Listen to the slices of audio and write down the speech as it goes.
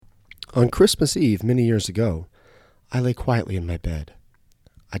On Christmas Eve, many years ago, I lay quietly in my bed.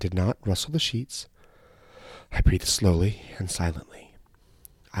 I did not rustle the sheets. I breathed slowly and silently.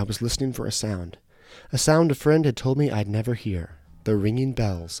 I was listening for a sound a friend had told me I'd never hear, the ringing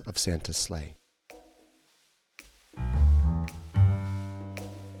bells of Santa's sleigh.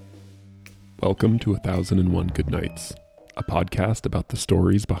 Welcome to 1001 Good Nights, a podcast about the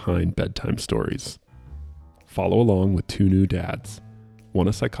stories behind bedtime stories. Follow along with two new dads, one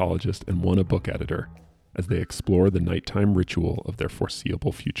a psychologist and one a book editor, as they explore the nighttime ritual of their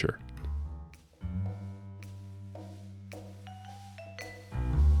foreseeable future.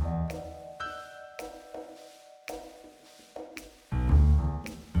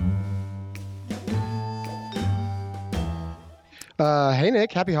 Hey,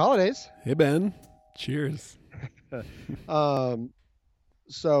 Nick. Happy holidays. Hey, Ben. Cheers.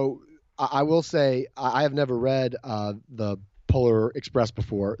 So I will say I have never read the Polar Express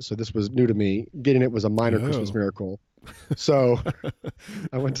before, so this was new to me. Getting it was a minor Christmas miracle. So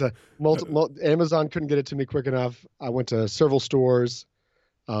I went to Amazon couldn't get it to me quick enough. I went to several stores,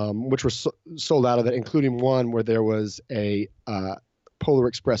 which were sold out of it, including one where there was a Polar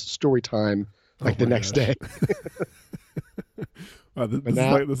Express story time the next day.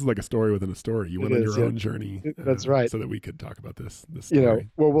 This is like a story within a story. You went on your own journey. That's right. So that we could talk about this story.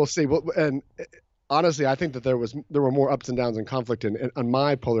 We'll see. And honestly, I think that there were more ups and downs and conflict on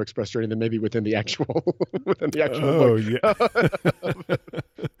my Polar Express journey than maybe within the actual book. Yeah.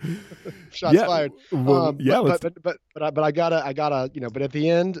 Shots fired. Well, but I gotta but at the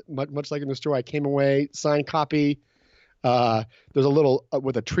end, much like in the story, I came away signed copy. There's a little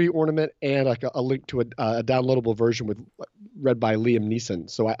with a tree ornament and like a link to a downloadable version read by Liam Neeson.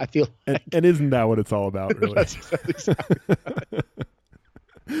 So I feel and isn't that what it's all about, really? That's exactly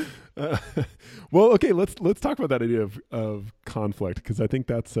well, okay, let's talk about that idea of conflict, because I think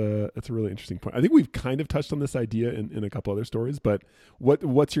that's a really interesting point. I think we've kind of touched on this idea in a couple other stories, but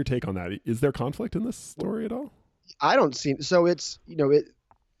what's your take on that? Is there conflict in this story at all? I don't see. So it's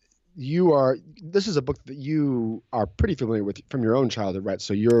this is a book that you are pretty familiar with from your own childhood, right?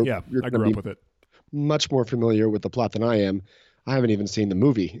 So you're I grew up with it. Much more familiar with the plot than I am. I haven't even seen the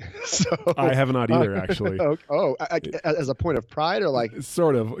movie. So I have not either, actually. As a point of pride, or like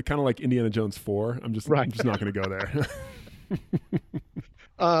sort of, kind of like Indiana Jones 4. I'm just not going to go there.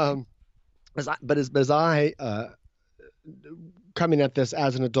 As I coming at this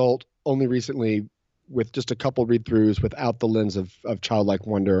as an adult only recently, with just a couple read-throughs without the lens of childlike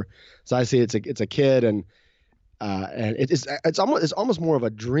wonder. So I see it's a kid, and it's almost more of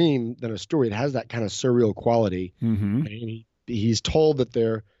a dream than a story. It has that kind of surreal quality. Mm-hmm. And he's told that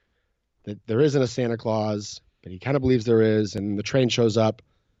there isn't a Santa Claus, but he kind of believes there is. And the train shows up,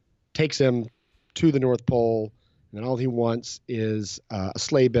 takes him to the North Pole, and then all he wants is a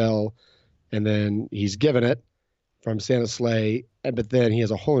sleigh bell, and then he's given it from Santa's sleigh, but then he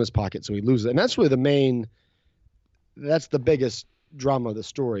has a hole in his pocket, so he loses it. And that's really that's the biggest drama of the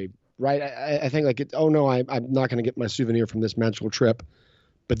story, right? I think I'm not going to get my souvenir from this magical trip,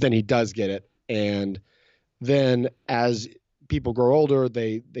 but then he does get it. And then as people grow older,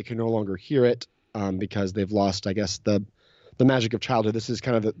 they can no longer hear it because they've lost, I guess, the magic of childhood. This is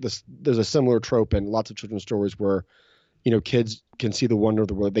kind of there's a similar trope in lots of children's stories where, kids can see the wonder of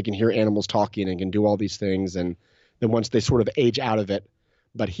the world. They can hear animals talking and can do all these things. And then once they sort of age out of it,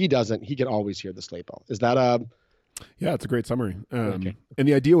 but he doesn't, he can always hear the sleigh bell. Is that Yeah, it's a great summary. Okay. And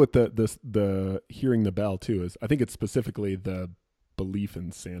the idea with the hearing the bell too is, I think it's specifically the belief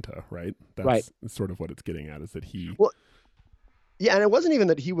in Santa, right? That's sort of what it's getting at, is that he. Well, yeah, and it wasn't even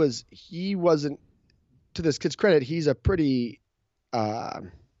that he wasn't. To this kid's credit, he's a pretty.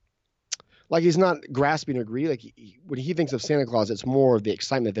 He's not grasping or greedy. When he thinks of Santa Claus, it's more of the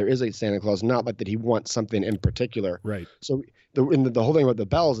excitement there is a Santa Claus, not like that he wants something in particular. Right. So the whole thing about the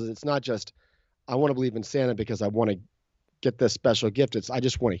bells is it's not just I want to believe in Santa because I want to get this special gift. It's I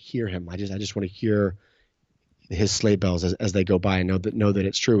just want to hear him. I just want to hear his sleigh bells as they go by and know that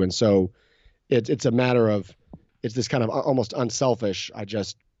it's true. And so it's a matter of it's this kind of almost unselfish. I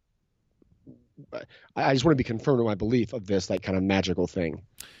just want to be confirmed in my belief of this kind of magical thing.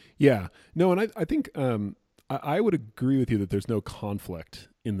 Yeah, no, and I think I would agree with you that there's no conflict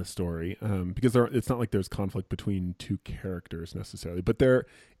in the story because it's not like there's conflict between two characters necessarily, but there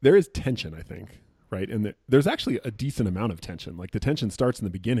is tension, I think, right? And there's actually a decent amount of tension. Like the tension starts in the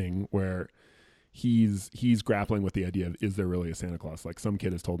beginning where he's grappling with the idea of, is there really a Santa Claus? Like some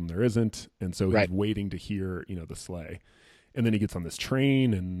kid has told him there isn't, and so he's waiting to hear the sleigh. And then he gets on this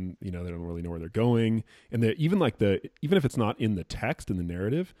train, and they don't really know where they're going. And even if it's not in the text in the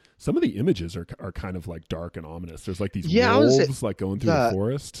narrative, some of the images are kind of like dark and ominous. There's like these wolves going through the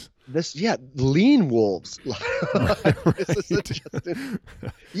forest. lean wolves. Right. This is interesting.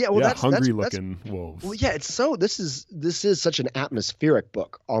 Yeah, well, Hungry looking wolves. Well, yeah, it's so this is such an atmospheric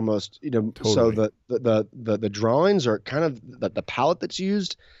book almost, so Totally. the drawings are kind of the palette that's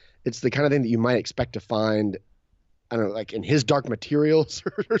used. It's the kind of thing that you might expect to find, I don't know, like in His Dark Materials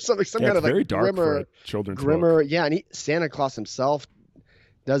or something, some kind It's of like very dark for a children's book. Yeah, and Santa Claus himself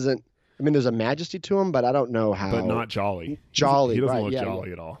doesn't. I mean, there's a majesty to him, but I don't know how But not jolly. jolly. He doesn't Right? look Yeah,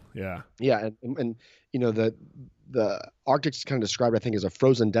 jolly at all. Yeah. yeah, and the Arctic's kind of described, I think, as a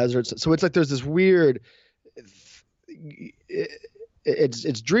frozen desert. So it's like there's this weird.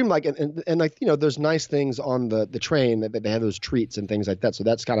 It's dreamlike, and like there's nice things on the train that they have, those treats and things like that. So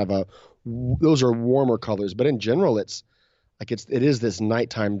that's kind of those are warmer colors, but in general, it's like it is this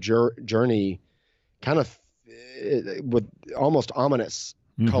nighttime journey, kind of with almost ominous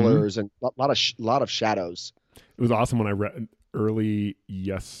colors and a lot of shadows. It was awesome when I read early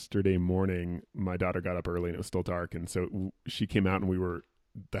yesterday morning. My daughter got up early and it was still dark, and so she came out and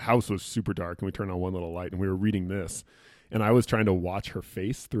the house was super dark, and we turned on one little light and we were reading this, and I was trying to watch her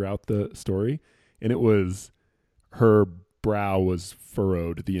face throughout the story, and her brow was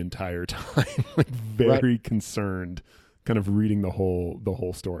furrowed the entire time, like very concerned, kind of reading the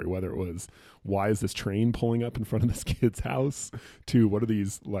whole story, whether it was why is this train pulling up in front of this kid's house, to what are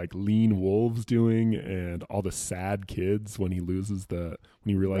these like lean wolves doing, and all the sad kids when he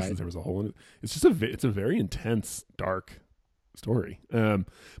realizes there was a hole in it. It's just it's a very intense, dark story.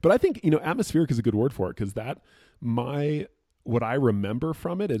 But I think atmospheric is a good word for it, because what I remember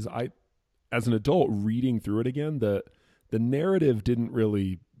from it is, as an adult reading through it again, the narrative didn't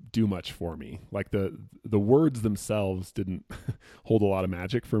really do much for me. Like the words themselves didn't hold a lot of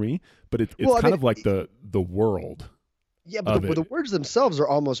magic for me, but it's kind of like the world. Yeah, but the words themselves are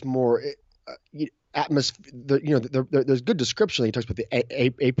almost more atmosphere. There's good description. He talks about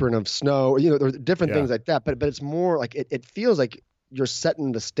the apron of snow. There's different things like that. But it's more like it feels like you're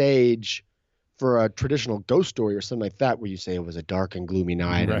setting the stage for a traditional ghost story or something like that, where you say it was a dark and gloomy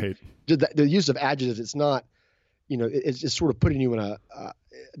night. Right. And the use of adjectives, it's not. It's just sort of putting you in a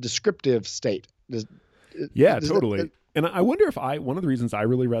descriptive state. Totally. And I wonder if one of the reasons I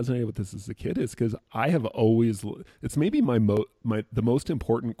really resonated with this as a kid is because I have always, it's maybe the most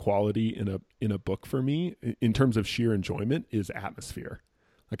important quality in a book for me in terms of sheer enjoyment is atmosphere.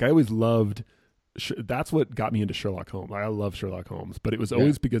 Like I always loved, that's what got me into Sherlock Holmes. I love Sherlock Holmes, but it was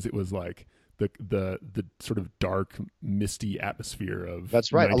always because it was like the sort of dark, misty atmosphere of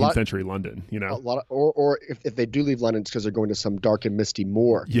 19th century London, A lot of, or if they do leave London, it's because they're going to some dark and misty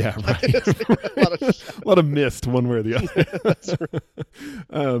moor. Yeah, right. A lot of mist, one way or the other. That's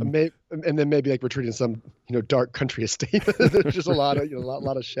right. And then maybe like we're treating some dark country estate. There's just a lot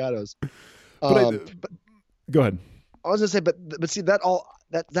of shadows. But go ahead. I was gonna say, but see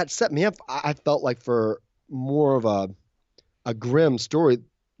that set me up. I felt like for more of a grim story.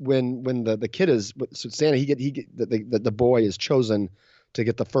 When the kid is, so Santa, the boy is chosen to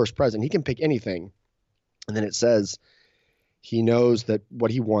get the first present. He can pick anything, and then it says he knows that what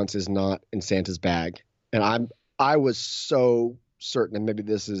he wants is not in Santa's bag. And I was so certain, and maybe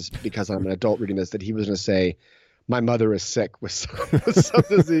this is because I'm an adult reading this, that he was going to say, "My mother is sick with some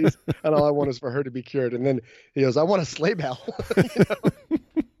disease, and all I want is for her to be cured." And then he goes, "I want a sleigh bell."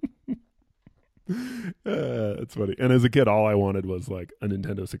 That's funny. And as a kid, all I wanted was like a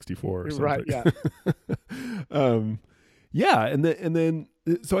Nintendo 64 or something. Right. Yeah.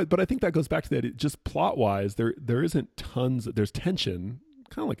 But I think that goes back to that. Just plot wise, there isn't tons. There's tension,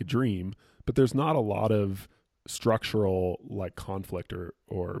 kind of like a dream, but there's not a lot of structural like conflict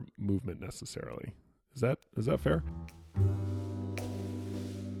or movement necessarily. Is that fair?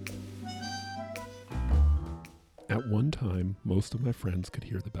 At one time, most of my friends could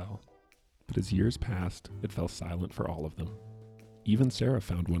hear the bell. But as years passed, it fell silent for all of them. Even Sarah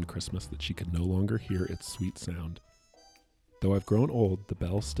found one Christmas that she could no longer hear its sweet sound. Though I've grown old, the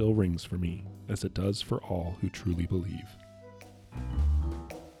bell still rings for me, as it does for all who truly believe.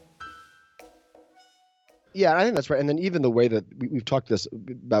 Yeah, I think that's right. And then even the way that we've talked this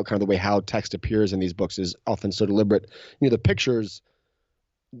about, kind of the way how text appears in these books is often so deliberate. The pictures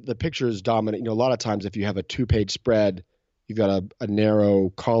dominate. A lot of times if you have a 2-page spread, you've got a narrow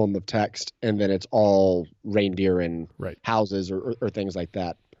column of text, and then it's all reindeer and houses or things like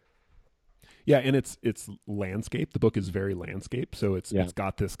that. Yeah, and it's landscape. The book is very landscape, so it's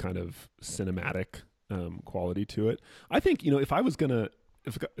got this kind of cinematic quality to it. I think if I was gonna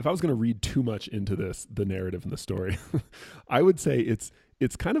read too much into the narrative and the story, I would say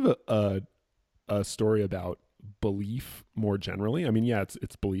it's kind of a story about belief more generally. I mean,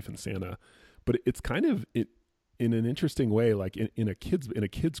 it's belief in Santa, but it's kind of in an interesting way, like in a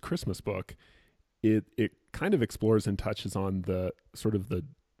kid's Christmas book, it kind of explores and touches on the sort of the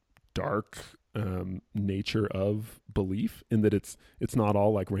dark nature of belief, in that it's not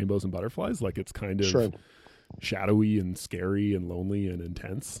all like rainbows and butterflies. Like it's kind of Sure. shadowy and scary and lonely and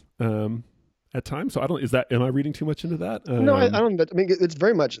intense at times. So am I reading too much into that? No, I don't. I mean, it's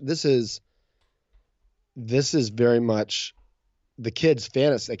very much. This is very much the kid's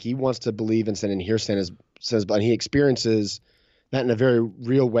fantasy. Like he wants to believe in Santa and hear Santa says, but he experiences that in a very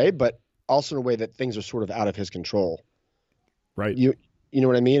real way, but also in a way that things are sort of out of his control. Right. You know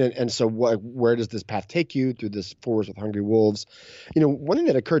what I mean? And so where does this path take you through this forest with hungry wolves? You know, one thing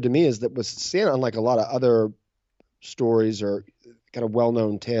that occurred to me is that with Santa, unlike a lot of other stories or kind of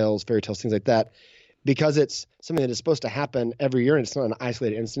well-known tales, fairy tales, things like that, because it's something that is supposed to happen every year and it's not an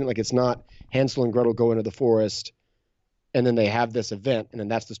isolated incident. Like it's not Hansel and Gretel go into the forest and then they have this event and then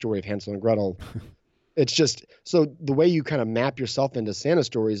that's the story of Hansel and Gretel. It's just, so the way you kind of map yourself into Santa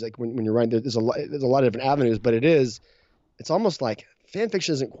stories, like when you're writing, there's a lot of different avenues, but it's almost like fan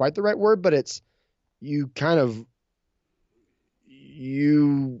fiction isn't quite the right word, but you kind of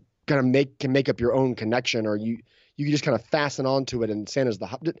can make up your own connection, or you just kind of fasten onto it, and Santa's the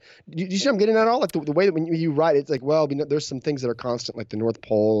hub. Do you see what I'm getting at all? Like the way that when you write, it's like, well, there's some things that are constant, like the North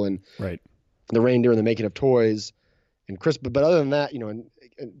Pole and right. the reindeer and the making of toys and Christmas. But other than that, and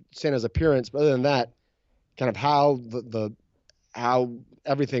Santa's appearance, but other than that, kind of how how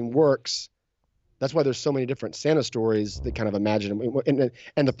everything works. That's why there's so many different Santa stories that kind of imagine them.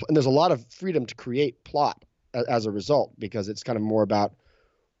 And there's a lot of freedom to create plot as a result, because it's kind of more about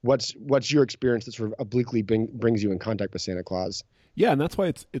what's your experience that sort of obliquely brings you in contact with Santa Claus. Yeah, and that's why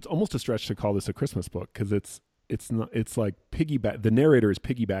it's almost a stretch to call this a Christmas book, because it's like the narrator is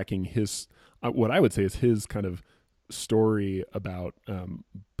piggybacking his what I would say is his kind of story about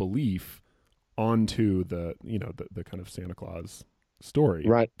belief onto the kind of Santa Claus story.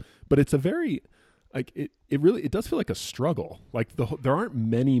 Right. But it's a very like it does feel like a struggle. Like there aren't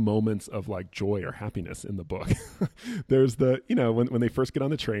many moments of like joy or happiness in the book. There's when they first get on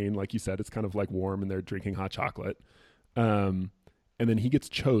the train, like you said, it's kind of like warm and they're drinking hot chocolate. And then he gets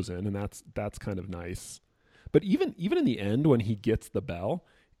chosen, and that's kind of nice. But even in the end, when he gets the bell,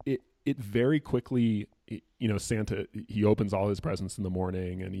 it very quickly, Santa, he opens all his presents in the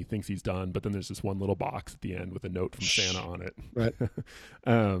morning and he thinks he's done, but then there's this one little box at the end with a note from Santa on it. Right.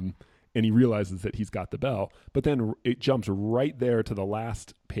 And he realizes that he's got the bell, but then it jumps right there to the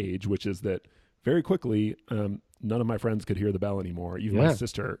last page, which is that very quickly, none of my friends could hear the bell anymore. Even my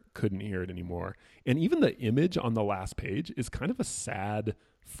sister couldn't hear it anymore. And even the image on the last page is kind of a sad,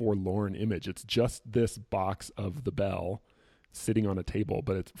 forlorn image. It's just this box of the bell sitting on a table,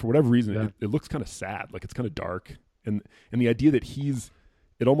 but it's, for whatever reason, it looks kind of sad. Like it's kind of dark. And the idea that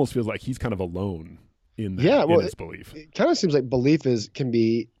it almost feels like he's kind of alone in his belief. It kind of seems like belief can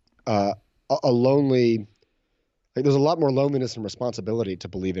be a lonely, like there's a lot more loneliness and responsibility to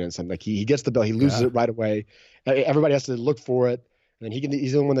believing in something. Like he gets the bell, he loses it right away. Everybody has to look for it, and then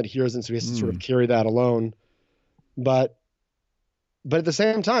he's the only one that hears it, so he has to sort of carry that alone. But at the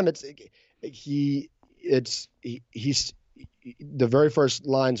same time, he's the very first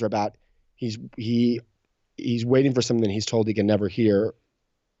lines are about he's waiting for something he's told he can never hear,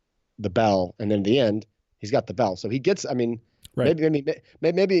 the bell, and then in the end he's got the bell. So he gets, I mean, right.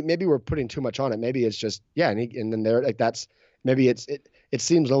 maybe we're putting too much on it. Maybe it's just and then there, like that's, maybe it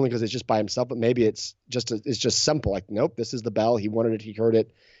seems lonely because it's just by himself, but maybe it's just simple. Like, nope, this is the bell. He wanted it. He heard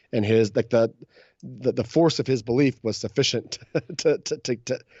it, and his like the force of his belief was sufficient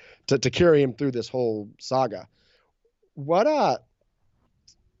to carry him through this whole saga.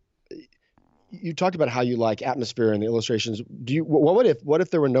 You talked about how you like atmosphere and the illustrations. What if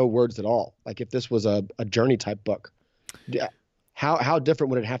there were no words at all? Like if this was a journey type book, how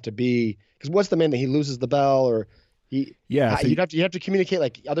different would it have to be? Because what's the main thing? He loses the bell, or you have to communicate,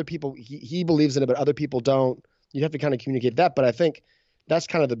 like other people, he believes in it, but other people don't. You'd have to kind of communicate that. But I think that's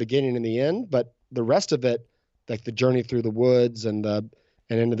kind of the beginning and the end. But the rest of it, like the journey through the woods and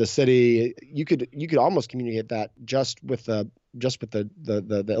into the city, you could almost communicate that just with the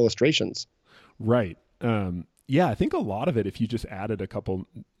illustrations. Right. I think a lot of it, if you just added a couple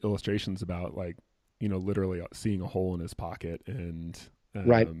illustrations about like, literally seeing a hole in his pocket and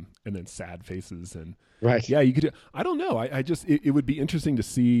and then sad faces and you could. I don't know. I just it would be interesting to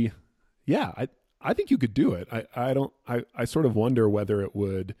see. Yeah, I think you could do it. I sort of wonder whether it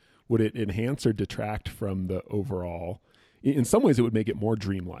would it enhance or detract from the overall. In some ways, it would make it more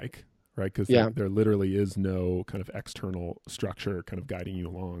dreamlike, right? Because there literally is no kind of external structure kind of guiding you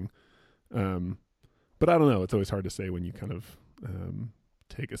along. But I don't know. It's always hard to say when you kind of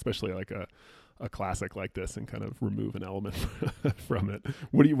take, especially like a a classic like this and kind of remove an element from it.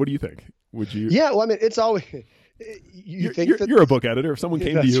 What do you think? Would you? Yeah, well, I mean, it's always you're a book editor. If someone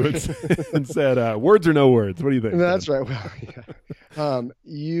came to you and said words or no words, what do you think? That's right. Well,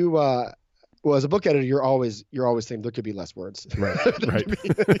 yeah. Well, as a book editor, you're always saying there could be less words. Right.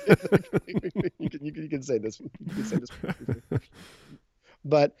 You can say this. You can say this.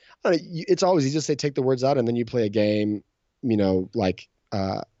 But I don't know, it's always you just say take the words out and then you play a game. Like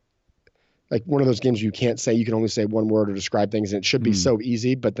one of those games you can't say. You can only say one word or describe things, and it should be so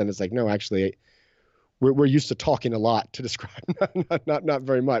easy. But then it's like, no, actually, we're used to talking a lot to describe, not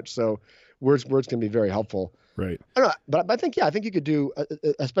very much. So words can be very helpful. Right. I don't know, but I think you could do,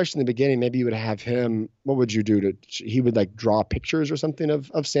 especially in the beginning, maybe you would have him, what would you do he would like draw pictures or something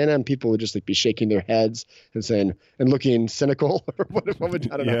of Santa, and people would just like be shaking their heads and saying, and looking cynical or what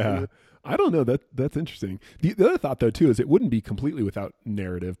would, I don't know. Yeah. I don't know. That's interesting. The other thought though too, is it wouldn't be completely without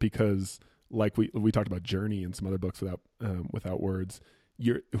narrative, because like we talked about Journey and some other books without words,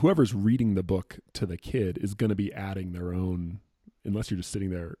 whoever's reading the book to the kid is going to be adding their own, unless you're just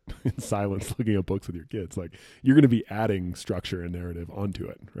sitting there in silence looking at books with your kids, like you're going to be adding structure and narrative onto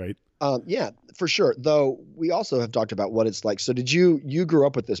it, right? Yeah, for sure. Though we also have talked about what it's like. So did you grew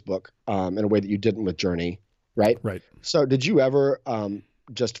up with this book in a way that you didn't with Journey, right? Right. So did you ever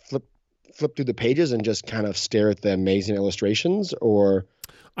just flip through the pages and just kind of stare at the amazing illustrations, or?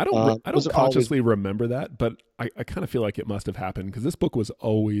 I don't consciously remember that, but I kind of feel like it must have happened, because this book was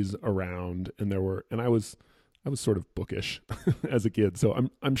always around, and I was sort of bookish as a kid, so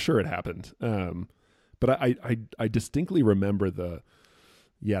I'm sure it happened. But I distinctly remember the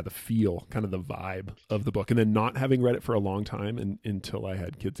feel, kind of the vibe of the book, and then not having read it for a long time until I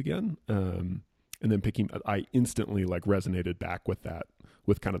had kids again. And then I instantly like resonated back with that,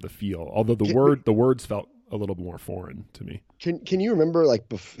 with kind of the feel. Although the words felt a little more foreign to me. Can you remember, like,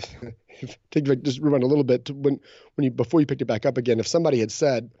 just rewind a little bit to before you picked it back up again, if somebody had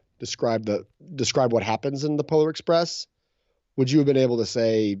said, describe what happens in the Polar Express, would you have been able to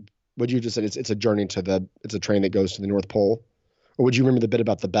say, would you have just said it's a journey it's a train that goes to the North Pole? Or would you remember the bit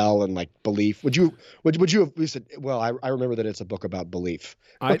about the bell and like belief? Would you have said, well, I remember that it's a book about belief?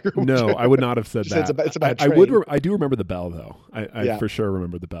 No, I would not have said that. It's about I do remember the bell though. I for sure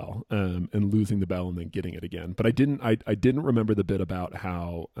remember the bell, and losing the bell and then getting it again. But I didn't remember the bit about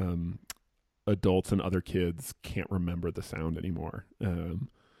how adults and other kids can't remember the sound anymore. Well,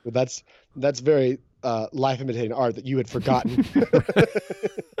 that's very life imitating art that you had forgotten.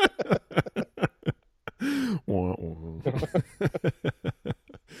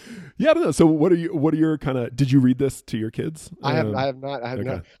 Yeah, I don't know. So what are your kind of, did you read this to your kids? I have not. I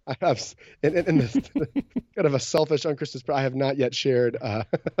have in this kind of a selfish on Christmas, but I have not yet shared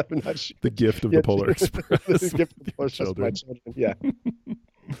the gift of the Polar Express. The gift of the Polar Express to my children. Yeah.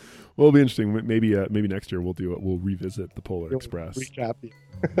 Well, it'll be interesting. Maybe next year we'll revisit the Polar Express. Recap. Yeah.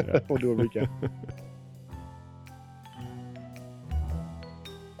 We'll do a recap.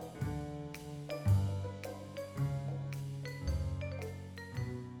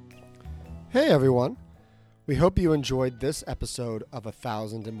 Hey everyone. We hope you enjoyed this episode of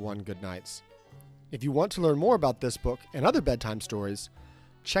 1001 Good Nights. If you want to learn more about this book and other bedtime stories,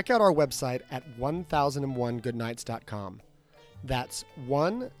 check out our website at 1001goodnights.com. That's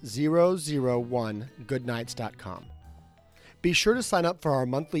 1001goodnights.com. Be sure to sign up for our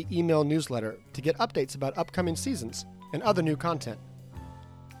monthly email newsletter to get updates about upcoming seasons and other new content.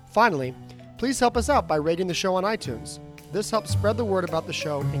 Finally, please help us out by rating the show on iTunes. This helps spread the word about the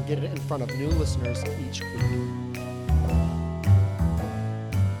show and get it in front of new listeners each week.